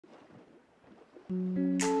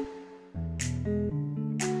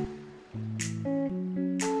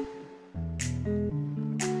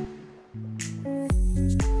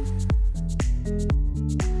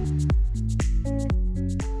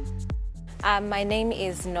My name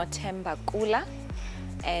is Nothemba Kula,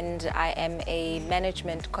 and I am a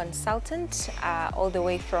management consultant all the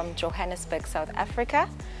way from Johannesburg, South Africa,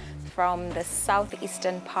 from the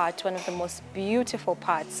southeastern part, one of the most beautiful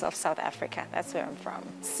parts of South Africa. That's where I'm from.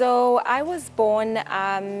 So I was born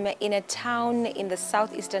in a town in the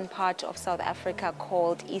southeastern part of South Africa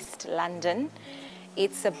called East London.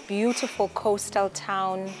 It's a beautiful coastal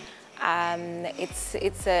town.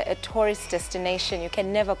 It's a tourist destination. You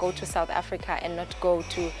can never go to South Africa and not go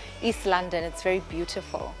to East London. It's very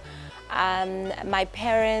beautiful. My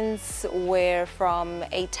parents were from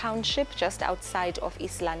a township just outside of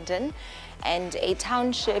East London, and a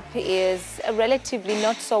township is a relatively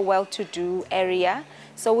not so well-to-do area.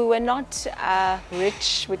 So we were not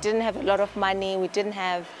rich. We didn't have a lot of money. We didn't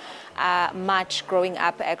have much growing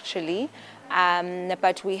up, actually.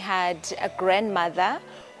 But we had a grandmother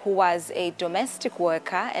who was a domestic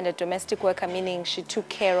worker, and a domestic worker meaning she took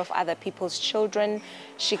care of other people's children,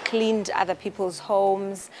 she cleaned other people's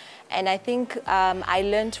homes, and I think I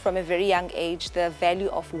learned from a very young age the value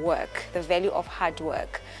of work, the value of hard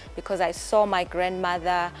work, because I saw my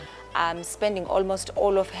grandmother spending almost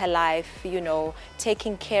all of her life, you know,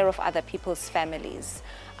 taking care of other people's families.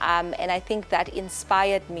 And I think that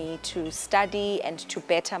inspired me to study and to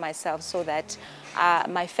better myself so that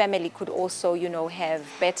my family could also, you know, have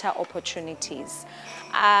better opportunities.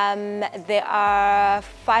 There are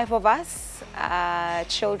 5 of us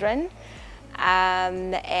children,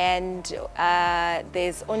 and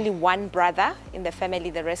there's only one brother in the family.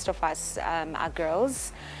 The rest of us are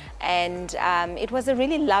girls. And it was a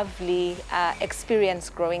really lovely experience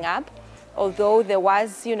growing up. Although there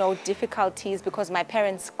was, you know, difficulties because my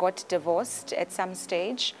parents got divorced at some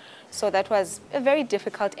stage. So that was a very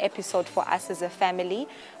difficult episode for us as a family.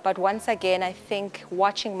 But once again, I think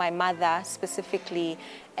watching my mother specifically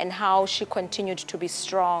and how she continued to be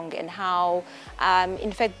strong and how,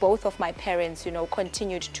 in fact, both of my parents, you know,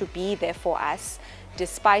 continued to be there for us,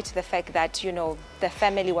 despite the fact that, you know, the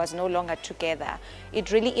family was no longer together. It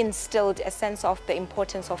really instilled a sense of the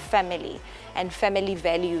importance of family and family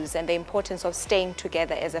values and the importance of staying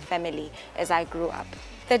together as a family as I grew up.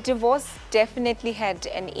 The divorce definitely had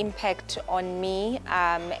an impact on me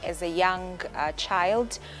as a young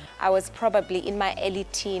child. I was probably in my early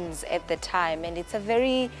teens at the time, and it's a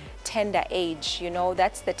very tender age, you know.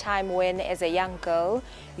 That's the time when, as a young girl,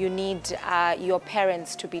 you need your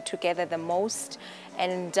parents to be together the most.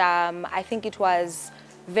 And I think it was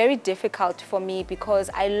very difficult for me because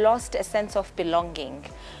I lost a sense of belonging.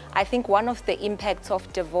 I think one of the impacts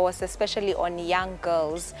of divorce, especially on young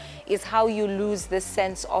girls, is how you lose this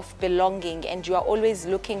sense of belonging, and you are always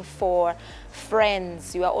looking for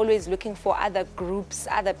friends, you are always looking for other groups,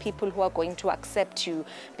 other people who are going to accept you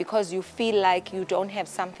because you feel like you don't have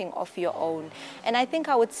something of your own. And I think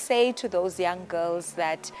I would say to those young girls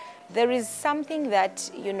that there is something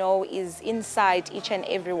that, you know, is inside each and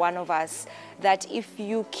every one of us, that if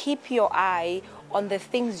you keep your eye on the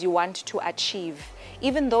things you want to achieve,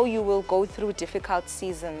 even though you will go through difficult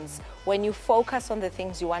seasons, when you focus on the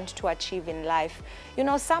things you want to achieve in life, you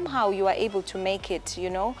know, somehow you are able to make it, you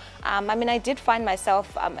know. I mean, I did find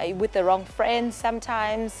myself with the wrong friends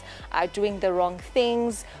sometimes, doing the wrong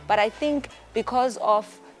things, but I think because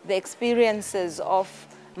of the experiences of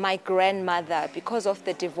my grandmother, because of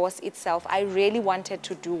the divorce itself, I really wanted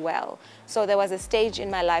to do well. So there was a stage in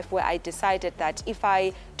my life where I decided that if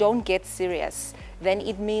I don't get serious, then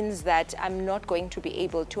it means that I'm not going to be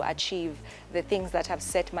able to achieve the things that I've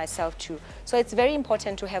set myself to. So it's very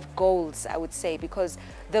important to have goals, I would say, because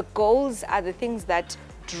the goals are the things that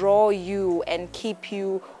draw you and keep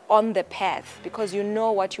you on the path, because you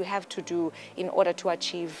know what you have to do in order to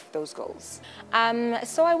achieve those goals.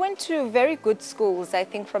 So I went to very good schools, I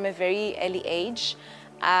think, from a very early age.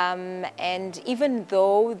 And even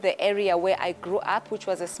though the area where I grew up, which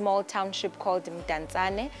was a small township called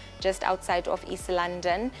Mdantsane, just outside of East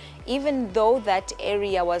London, even though that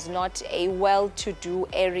area was not a well-to-do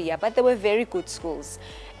area, but there were very good schools.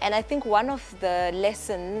 And I think one of the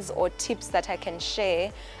lessons or tips that I can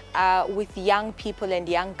share with young people and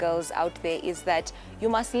young girls out there is that you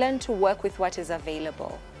must learn to work with what is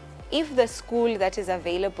available. If the school that is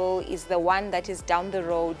available is the one that is down the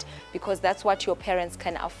road because that's what your parents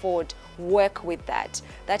can afford, work with that.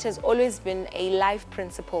 That has always been a life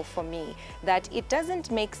principle for me, that it doesn't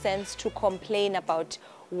make sense to complain about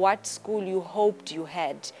what school you hoped you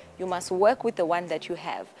had. You must work with the one that you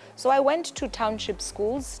have. So I went to township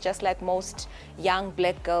schools, just like most young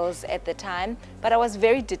black girls at the time, but I was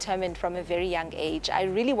very determined from a very young age. I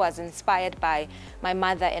really was inspired by my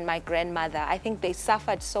mother and my grandmother. I think they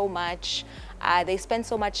suffered so much. They spent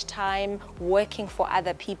so much time working for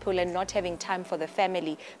other people and not having time for the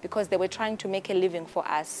family because they were trying to make a living for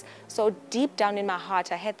us. So deep down in my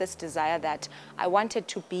heart, I had this desire that I wanted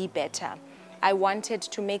to be better. I wanted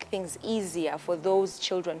to make things easier for those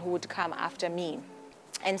children who would come after me.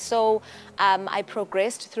 And so I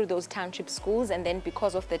progressed through those township schools, and then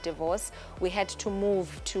because of the divorce, we had to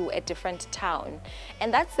move to a different town.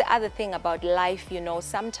 And that's the other thing about life, you know,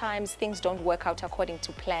 sometimes things don't work out according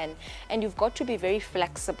to plan, and you've got to be very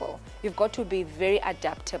flexible. You've got to be very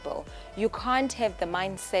adaptable. You can't have the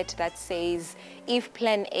mindset that says, if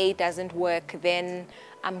plan A doesn't work, then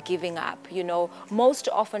I'm giving up. You know, most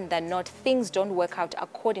often than not, things don't work out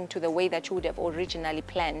according to the way that you would have originally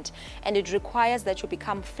planned, and it requires that you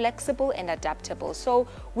become flexible and adaptable. So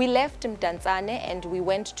we left Mdantsane and we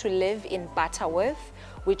went to live in Butterworth,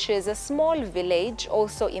 which is a small village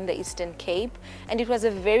also in the Eastern Cape, and it was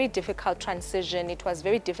a very difficult transition. It was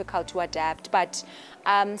very difficult to adapt, but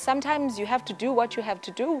sometimes you have to do what you have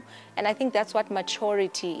to do, and I think that's what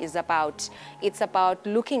maturity is about. It's about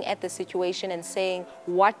looking at the situation and saying,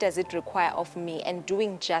 what does it require of me, and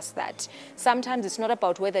doing just that. Sometimes it's not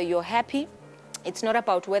about whether you're happy, it's not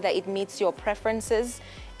about whether it meets your preferences.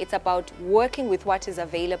 It's about working with what is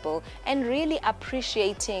available and really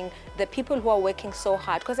appreciating the people who are working so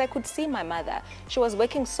hard, because I could see my mother. She was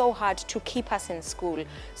working so hard to keep us in school.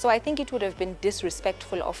 So I think it would have been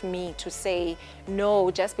disrespectful of me to say, no,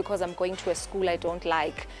 just because I'm going to a school I don't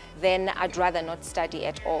like, then I'd rather not study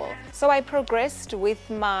at all. So I progressed with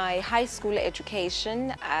my high school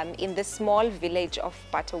education in the small village of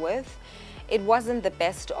Butterworth. It wasn't the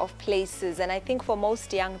best of places, and I think for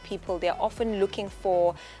most young people, they're often looking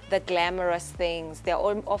for the glamorous things. They're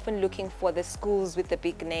often looking for the schools with the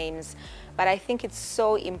big names. But I think it's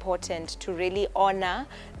so important to really honor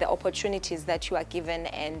the opportunities that you are given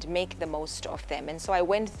and make the most of them. And so I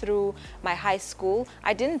went through my high school.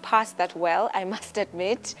 I didn't pass that well, I must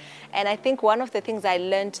admit. And I think one of the things I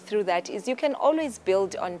learned through that is you can always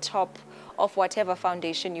build on top of whatever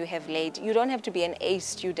foundation you have laid. You don't have to be an A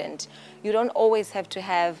student. You don't always have to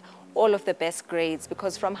have all of the best grades,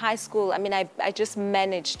 because from high school, I mean, I just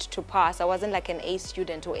managed to pass. I wasn't like an A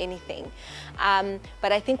student or anything.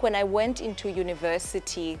 But I think when I went into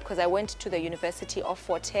university, because I went to the University of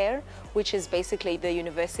Fort Hare, which is basically the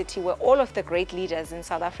university where all of the great leaders in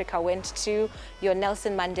South Africa went to, your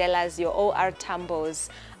Nelson Mandelas, your O.R. Tambos,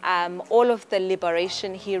 all of the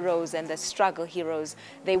liberation heroes and the struggle heroes,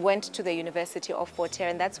 they went to the University of Fort Hare,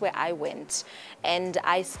 and that's where I went. And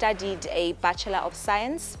I studied a Bachelor of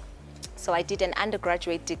Science. So I did an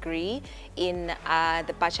undergraduate degree in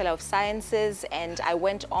the Bachelor of Sciences, and I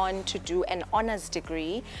went on to do an honors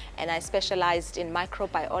degree, and I specialized in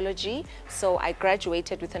microbiology. So I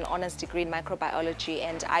graduated with an honors degree in microbiology,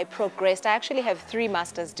 and I progressed. I actually have 3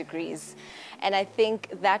 master's degrees. And I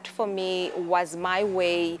think that for me was my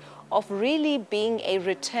way of really being a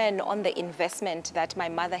return on the investment that my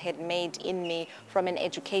mother had made in me from an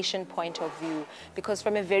education point of view. Because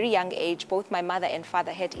from a very young age, both my mother and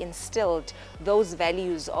father had instilled those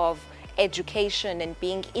values of education and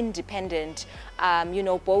being independent, you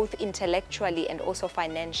know, both intellectually and also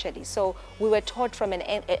financially. So we were taught from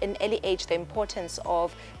an early age the importance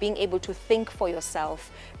of being able to think for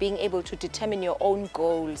yourself, being able to determine your own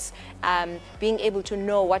goals, being able to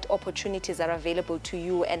know what opportunities are available to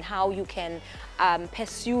you and how you can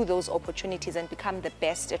pursue those opportunities and become the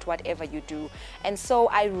best at whatever you do. And so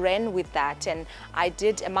I ran with that, and I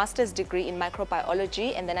did a master's degree in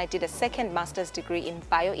microbiology, and then I did a second master's degree in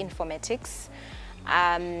bioinformatics.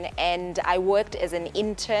 And I worked as an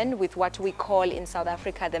intern with what we call in South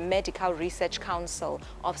Africa the Medical Research Council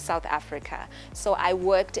of South Africa. So I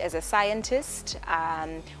worked as a scientist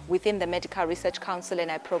within the Medical Research Council,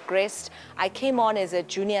 and I progressed. I came on as a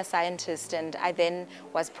junior scientist, and I then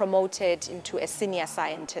was promoted into a senior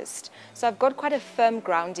scientist. So I've got quite a firm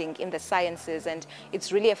grounding in the sciences, and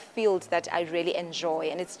it's really a field that I really enjoy.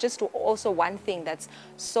 And it's just also one thing that's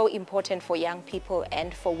so important for young people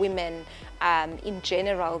and for women in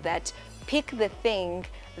general, that pick the thing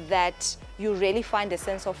that you really find a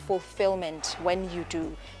sense of fulfillment when you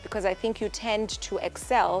do, because I think you tend to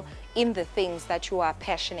excel in the things that you are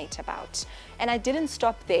passionate about. And I didn't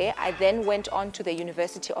stop there. I then went on to the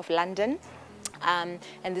University of London. And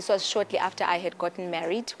this was shortly after I had gotten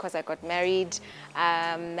married, because I got married,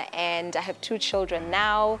 and I have 2 children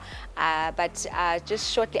now. But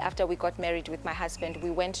just shortly after we got married with my husband, we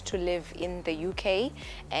went to live in the UK,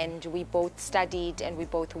 and we both studied and we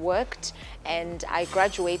both worked. And I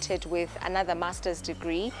graduated with another master's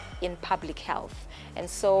degree in public health. And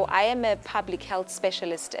so I am a public health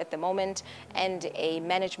specialist at the moment and a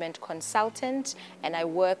management consultant, and I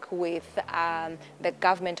work with the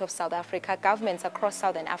government of South Africa, governments across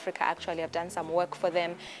Southern Africa. Actually, I've done some work for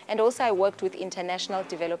them, and also I worked with international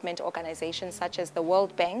development organizations such as the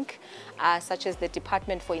World Bank, such as the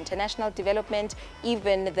Department for International Development,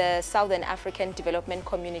 even the Southern African Development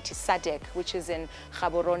Community SADC, which is in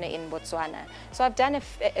Gaborone in Botswana. So I've done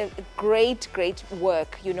a great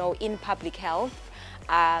work, you know, in public health.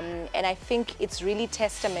 And I think it's really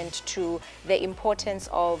testament to the importance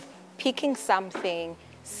of picking something,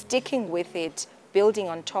 sticking with it, building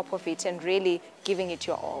on top of it, and really giving it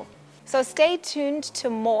your all. So stay tuned to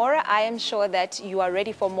more. I am sure that you are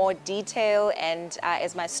ready for more detail, and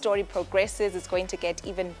as my story progresses, it's going to get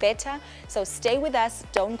even better. So stay with us,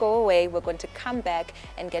 don't go away. We're going to come back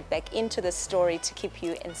and get back into the story to keep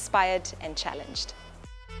you inspired and challenged.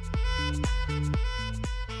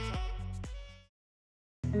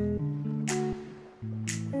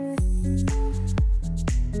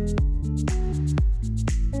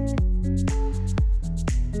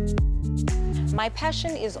 My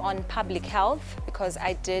passion is on public health, because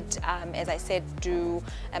I did, as I said, do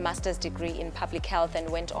a master's degree in public health and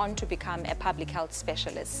went on to become a public health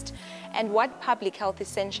specialist. And what public health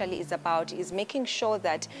essentially is about is making sure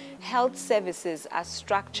that health services are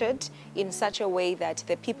structured in such a way that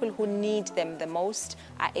the people who need them the most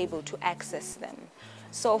are able to access them.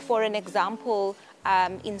 So for an example,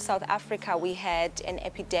 in South Africa, we had an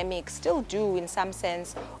epidemic, still do in some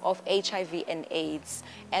sense, of HIV and AIDS.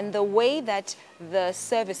 And the way that the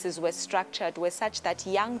services were structured was such that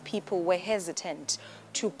young people were hesitant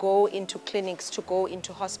to go into clinics, to go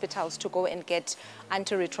into hospitals, to go and get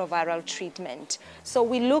antiretroviral treatment. So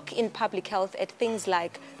we look in public health at things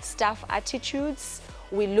like staff attitudes,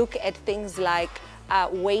 we look at things like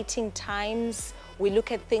waiting times, we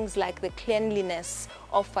look at things like the cleanliness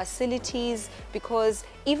of facilities, because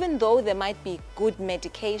even though there might be good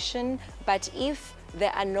medication, but if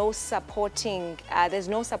there are no supporting, there's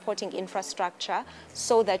no supporting infrastructure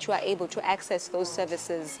so that you are able to access those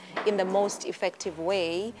services in the most effective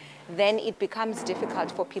way, then it becomes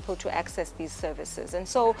difficult for people to access these services. And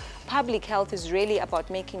so public health is really about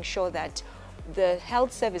making sure that the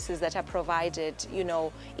health services that are provided, you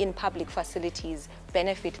know, in public facilities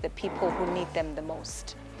benefit the people who need them the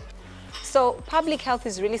most. So public health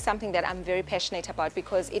is really something that I'm very passionate about,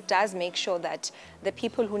 because it does make sure that the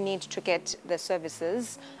people who need to get the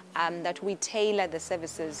services, that we tailor the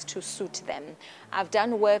services to suit them. I've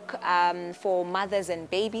done work for mothers and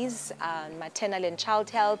babies, maternal and child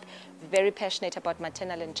health, very passionate about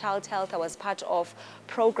maternal and child health. I was part of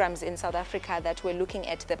programs in South Africa that were looking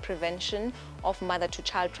at the prevention of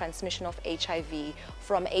mother-to-child transmission of HIV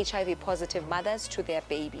from HIV-positive mothers to their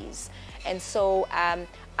babies. And so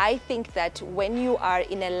I think that when you are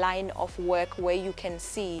in a line of work where you can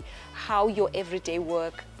see how your everyday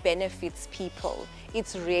work benefits people,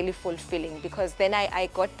 it's really fulfilling, because then I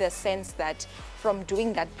got the sense that from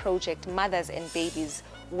doing that project, mothers and babies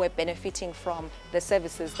were benefiting from the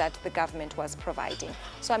services that the government was providing.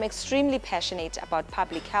 So I'm extremely passionate about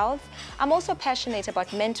public health. I'm also passionate about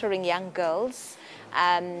mentoring young girls.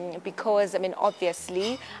 Because, I mean,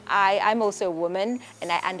 obviously, I'm also a woman, and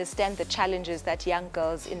I understand the challenges that young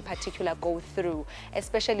girls in particular go through,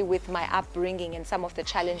 especially with my upbringing and some of the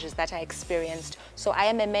challenges that I experienced. So I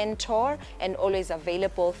am a mentor and always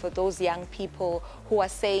available for those young people who are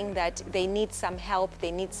saying that they need some help,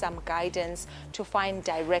 they need some guidance to find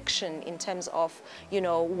direction in terms of, you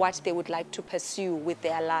know, what they would like to pursue with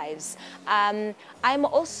their lives. I'm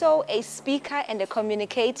also a speaker and a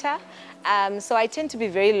communicator. So I tend to be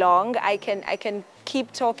very long. I can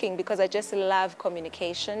keep talking because I just love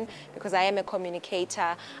communication, because I am a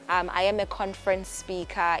communicator. I am a conference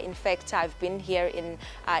speaker. In fact, I've been here in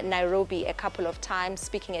Nairobi a couple of times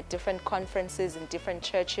speaking at different conferences in different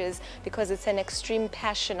churches, because it's an extreme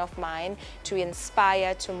passion of mine to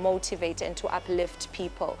inspire, to motivate, and to uplift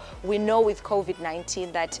people. We know with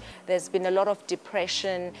COVID-19 that there's been a lot of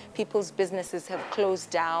depression, people's businesses have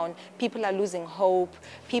closed down, people are losing hope,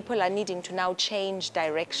 people are needing to now change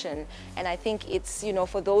direction. And I think it's, you know,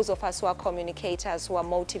 for those of us who are communicators, who are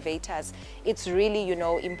motivators, it's really, you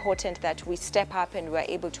know, important that we step up and we're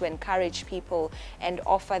able to encourage people and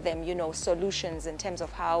offer them, you know, solutions in terms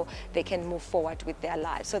of how they can move forward with their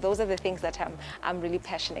lives. So those are the things that I'm really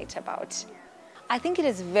passionate about. I think it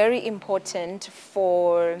is very important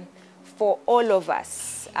for all of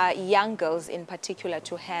us, young girls in particular,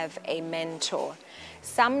 to have a mentor.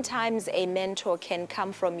 Sometimes a mentor can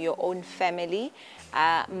come from your own family.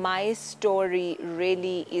 My story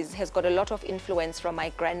really has got a lot of influence from my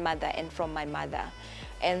grandmother and from my mother.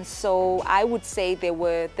 And so I would say they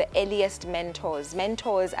were the earliest mentors.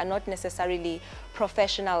 Mentors are not necessarily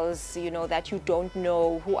professionals, you know, that you don't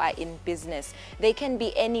know who are in business. They can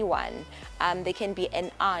be anyone. They can be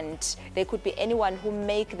an aunt. They could be anyone who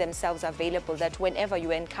make themselves available, that whenever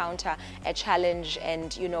you encounter a challenge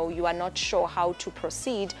and, you know, you are not sure how to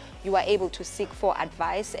proceed, you are able to seek for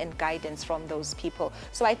advice and guidance from those people.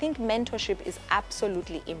 So I think mentorship is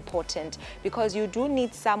absolutely important, because you do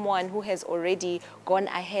need someone who has already gone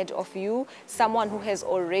ahead of you, someone who has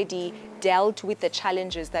already dealt with the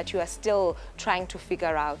challenges that you are still trying to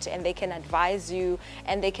figure out, and they can advise you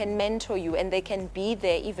and they can mentor you and they can be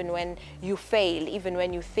there even when you fail, even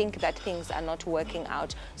when you think that things are not working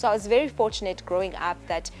out. So I was very fortunate growing up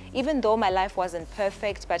that even though my life wasn't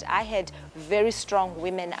perfect, but I had very strong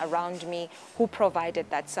women around me who provided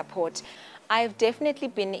that support. I've definitely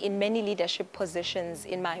been in many leadership positions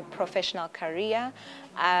in my professional career,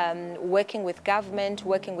 working with government,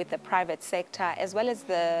 working with the private sector, as well as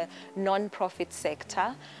the non-profit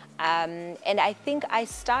sector. And I think I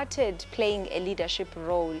started playing a leadership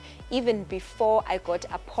role even before I got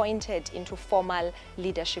appointed into formal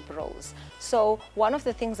leadership roles. So one of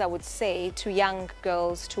the things I would say to young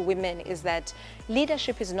girls, to women, is that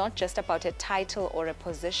leadership is not just about a title or a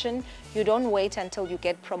position. You don't wait until you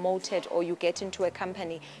get promoted or you get into a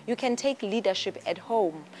company. You can take leadership at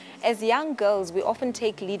home. As young girls, we often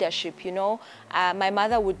take leadership, you know. My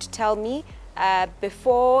mother would tell me,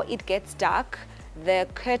 before it gets dark, the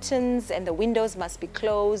curtains and the windows must be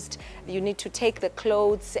closed. You need to take the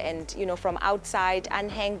clothes and, you know, from outside,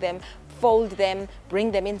 unhang them, fold them,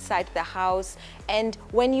 bring them inside the house. And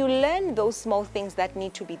when you learn those small things that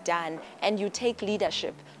need to be done and you take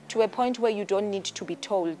leadership to a point where you don't need to be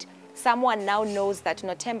told, someone now knows that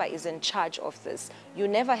Nothemba is in charge of this. You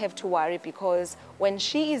never have to worry, because when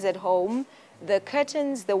she is at home, the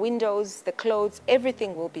curtains, the windows, the clothes,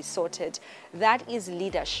 everything will be sorted. That is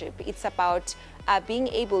leadership. It's about being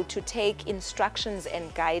able to take instructions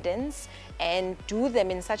and guidance and do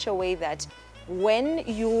them in such a way that when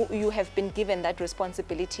you have been given that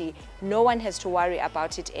responsibility, no one has to worry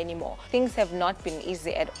about it anymore. Things have not been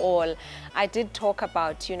easy at all. I did talk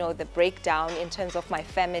about, you know, the breakdown in terms of my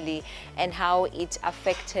family and how it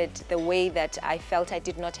affected the way that I felt I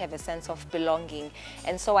did not have a sense of belonging.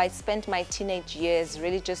 And so I spent my teenage years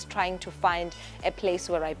really just trying to find a place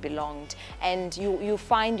where I belonged. And you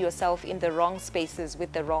find yourself in the wrong spaces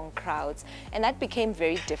with the wrong crowds. And that became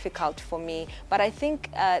very difficult for me. But I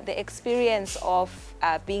think the experience of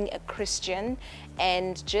being a Christian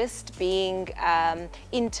and just being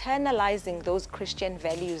internalizing those Christian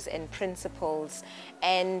values and principles,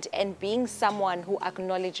 and being someone who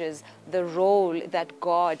acknowledges the role that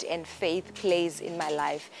God and faith plays in my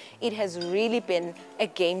life, it has really been a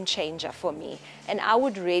game changer for me. And I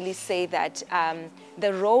would really say that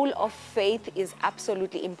the role of faith is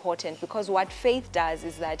absolutely important, because what faith does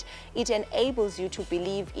is that it enables you to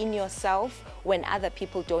believe in yourself when other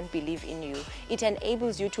people don't believe in you. It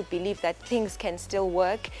enables you to believe that things can still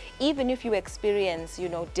work, even if you experience, you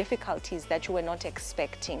know, difficulties that you were not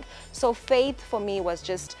expecting. So faith for me was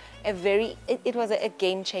just it was a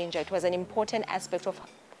game changer. It was an important aspect of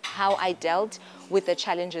how I dealt with the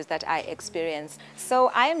challenges that I experienced.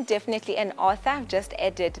 So I am definitely an author. I've just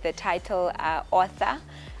added the title author.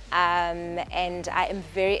 And I am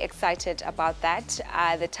very excited about that.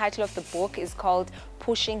 The title of the book is called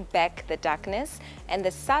Pushing Back the Darkness, and the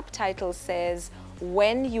subtitle says,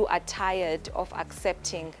 When You Are Tired of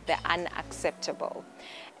Accepting the Unacceptable.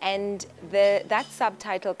 And that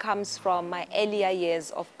subtitle comes from my earlier years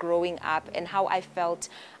of growing up and how I felt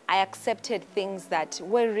I accepted things that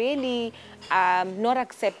were really not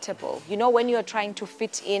acceptable. You know, when you're trying to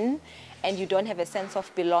fit in and you don't have a sense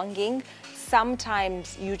of belonging,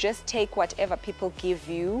 sometimes you just take whatever people give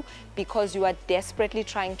you because you are desperately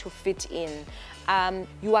trying to fit in.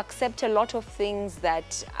 You accept a lot of things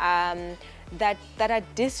that are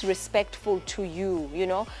disrespectful to you, you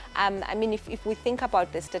know. I mean, if we think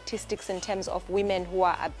about the statistics in terms of women who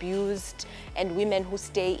are abused and women who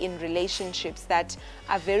stay in relationships that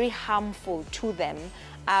are very harmful to them,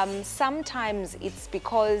 sometimes it's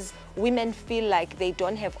because women feel like they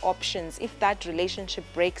don't have options. If that relationship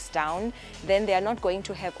breaks down, then they are not going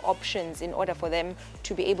to have options in order for them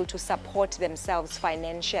to be able to support themselves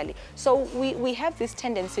financially. So we have this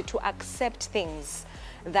tendency to accept things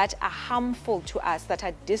that are harmful to us, that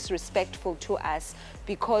are disrespectful to us,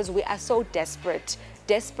 because we are so desperate.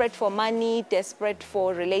 Desperate for money, desperate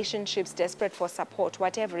for relationships, desperate for support,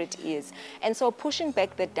 whatever it is. And so pushing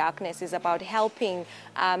back the darkness is about helping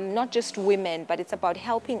not just women, but it's about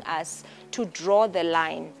helping us to draw the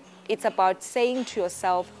line. It's about saying to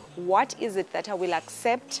yourself, what is it that I will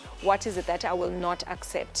accept? What is it that I will not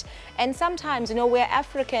accept? And sometimes, you know, we're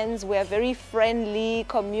Africans, we're very friendly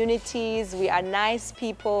communities, we are nice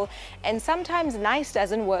people, and sometimes nice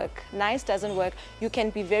doesn't work. Nice doesn't work. You can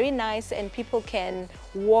be very nice and people can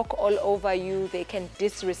walk all over you, they can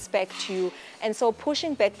disrespect you. And so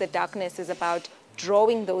pushing back the darkness is about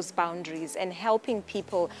drawing those boundaries and helping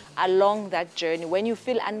people along that journey. When you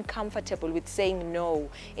feel uncomfortable with saying no,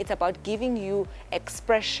 it's about giving you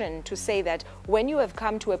expression to say that when you have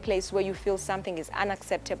come to a place where you feel something is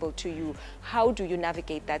unacceptable to you, how do you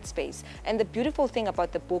navigate that space? And the beautiful thing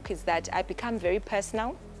about the book is that I become very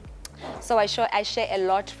personal. So I share a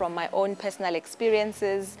lot from my own personal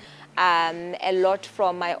experiences, a lot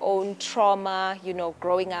from my own trauma, you know,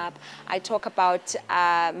 growing up. I talk about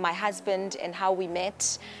my husband and how we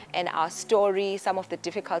met and our story, some of the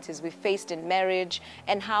difficulties we faced in marriage,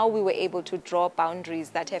 and how we were able to draw boundaries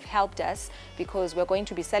that have helped us, because we're going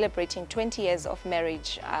to be celebrating 20 years of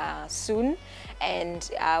marriage soon. And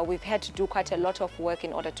we've had to do quite a lot of work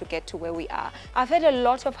in order to get to where we are. I've had a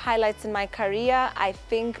lot of highlights in my career. I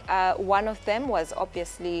think one of them was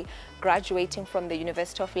obviously graduating from the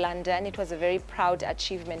University of London. It was a very proud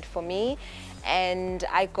achievement for me. And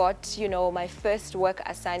I got, you know, my first work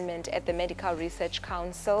assignment at the Medical Research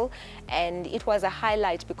Council, and it was a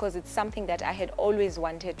highlight because it's something that I had always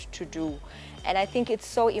wanted to do. And I think it's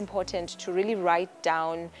so important to really write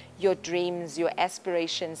down your dreams, your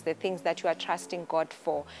aspirations, the things that you are trusting God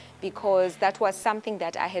for, because that was something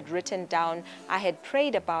that I had written down, I had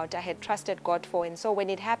prayed about, I had trusted God for, and so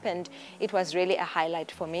when it happened, it was really a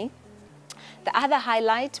highlight for me. The other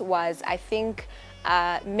highlight was, I think,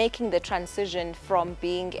 making the transition from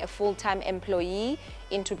being a full-time employee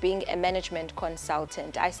into being a management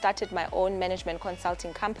consultant. I started my own management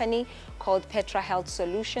consulting company called Petra Health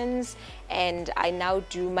Solutions, and I now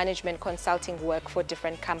do management consulting work for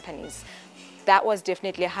different companies. That was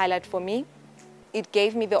definitely a highlight for me. It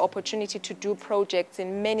gave me the opportunity to do projects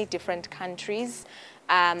in many different countries.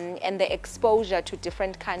 And the exposure to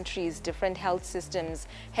different countries, different health systems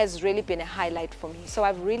has really been a highlight for me. So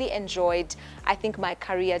I've really enjoyed, I think, my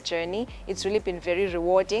career journey. It's really been very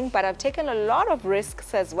rewarding, but I've taken a lot of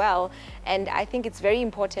risks as well. And I think it's very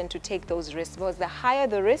important to take those risks, because the higher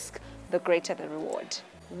the risk, the greater the reward.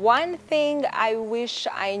 One thing I wish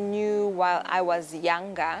I knew while I was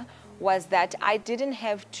younger was that I didn't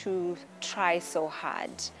have to try so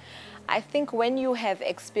hard. I think when you have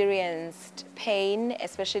experienced pain,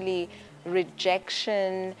 especially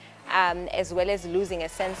rejection, as well as losing a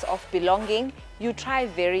sense of belonging, you try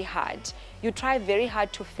very hard. You try very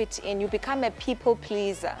hard to fit in. You become a people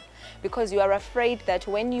pleaser because you are afraid that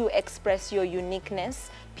when you express your uniqueness,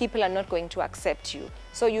 people are not going to accept you.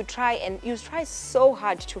 So you try so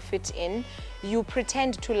hard to fit in. You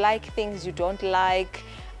pretend to like things you don't like.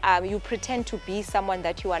 You pretend to be someone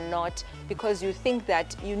that you are not, because you think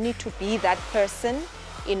that you need to be that person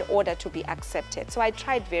in order to be accepted. So I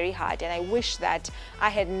tried very hard, and I wish that I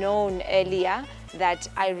had known earlier that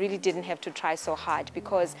I really didn't have to try so hard,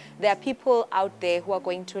 because there are people out there who are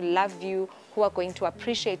going to love you, who are going to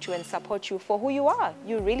appreciate you and support you for who you are.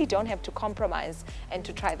 You really don't have to compromise and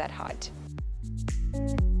to try that hard.